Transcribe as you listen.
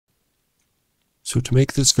So to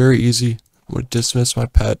make this very easy, I'm going to dismiss my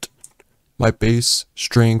pet. My base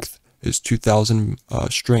strength is 2000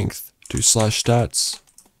 strength. Do /stats.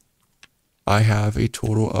 I have a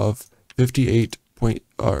total of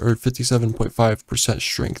 57.5%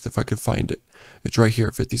 strength if I could find it. It's right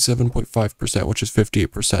here, 57.5%, which is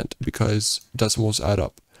 58% because decimals add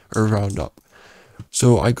up or round up.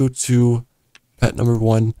 So I go to pet number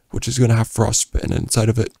 1, which is going to have Frostbitten inside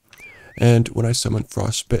of it. And when I summon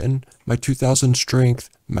Frostbitten, my 2000 strength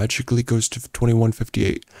magically goes to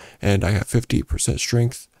 2158, and I have 58%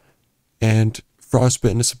 strength. And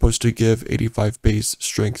Frostbitten is supposed to give 85 base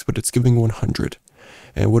strength, but it's giving 100.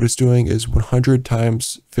 And what it's doing is 100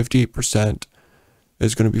 times 58%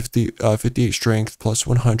 is going to be 58 strength plus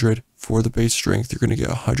 100 for the base strength. You're going to get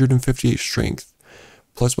 158 strength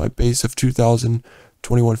plus my base of 2000,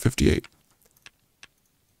 2158.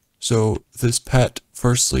 So this pet,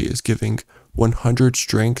 firstly, is giving 100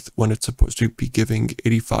 strength when it's supposed to be giving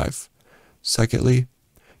 85. Secondly,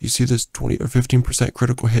 you see this 20 or 15%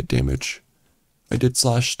 critical hit damage. I did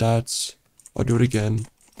 /stats. I'll do it again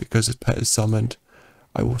because this pet is summoned.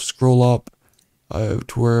 I will scroll up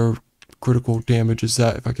to where critical damage is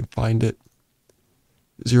at if I can find it.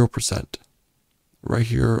 0%. Right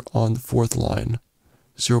here on the 4th line.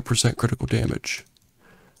 0% critical damage.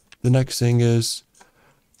 The next thing is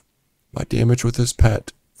my damage with this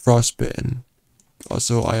pet, Frostbitten.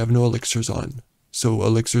 Also, I have no elixirs on, so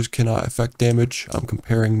elixirs cannot affect damage. I'm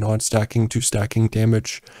comparing non-stacking to stacking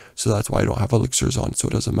damage, so that's why I don't have elixirs on, so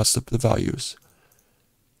it doesn't mess up the values.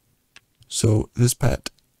 So this pet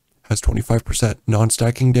has 25%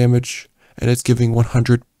 non-stacking damage, and it's giving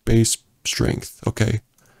 100 base strength, okay?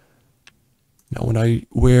 Now when I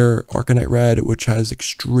wear Arcane Red, which has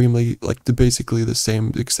extremely, like basically the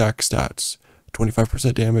same exact stats,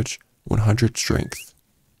 25% damage, 100 strength,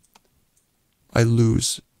 I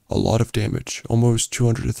lose a lot of damage, almost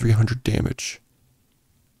 200 to 300 damage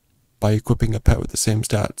by equipping a pet with the same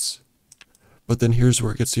stats. But then here's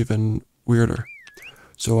where it gets even weirder.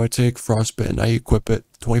 So I take Frostbitten, I equip it,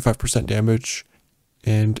 25% damage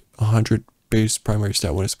and 100 base primary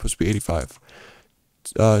stat when it's supposed to be 85.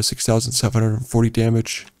 6,740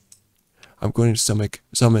 damage. I'm going to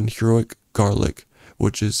summon Heroic Garlic,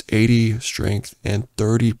 which is 80 strength and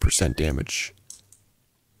 30% damage.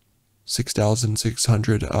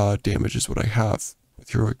 6,600 damage is what I have with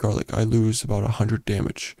Heroic Garlic. I lose about 100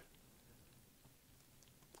 damage.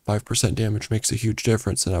 5% damage makes a huge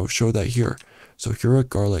difference, and I will show that here. So Heroic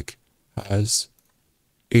Garlic has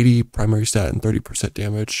 80 primary stat and 30%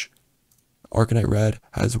 damage. Arcane Red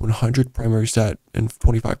has 100 primary stat and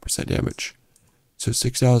 25% damage. So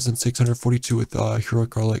 6,642 with Heroic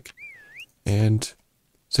Garlic and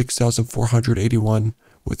 6,481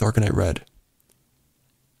 with Arcane Red.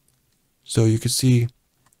 So you can see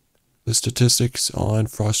the statistics on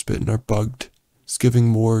Frostbitten are bugged. It's giving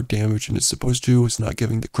more damage than it's supposed to. It's not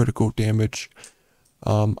giving the critical damage.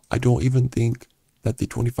 I don't even think that the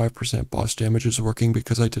 25% boss damage is working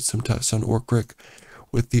because I did some tests on Orcric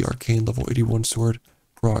with the Arcane level 81 sword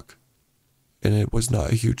proc, and it was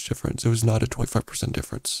not a huge difference. It was not a 25%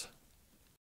 difference.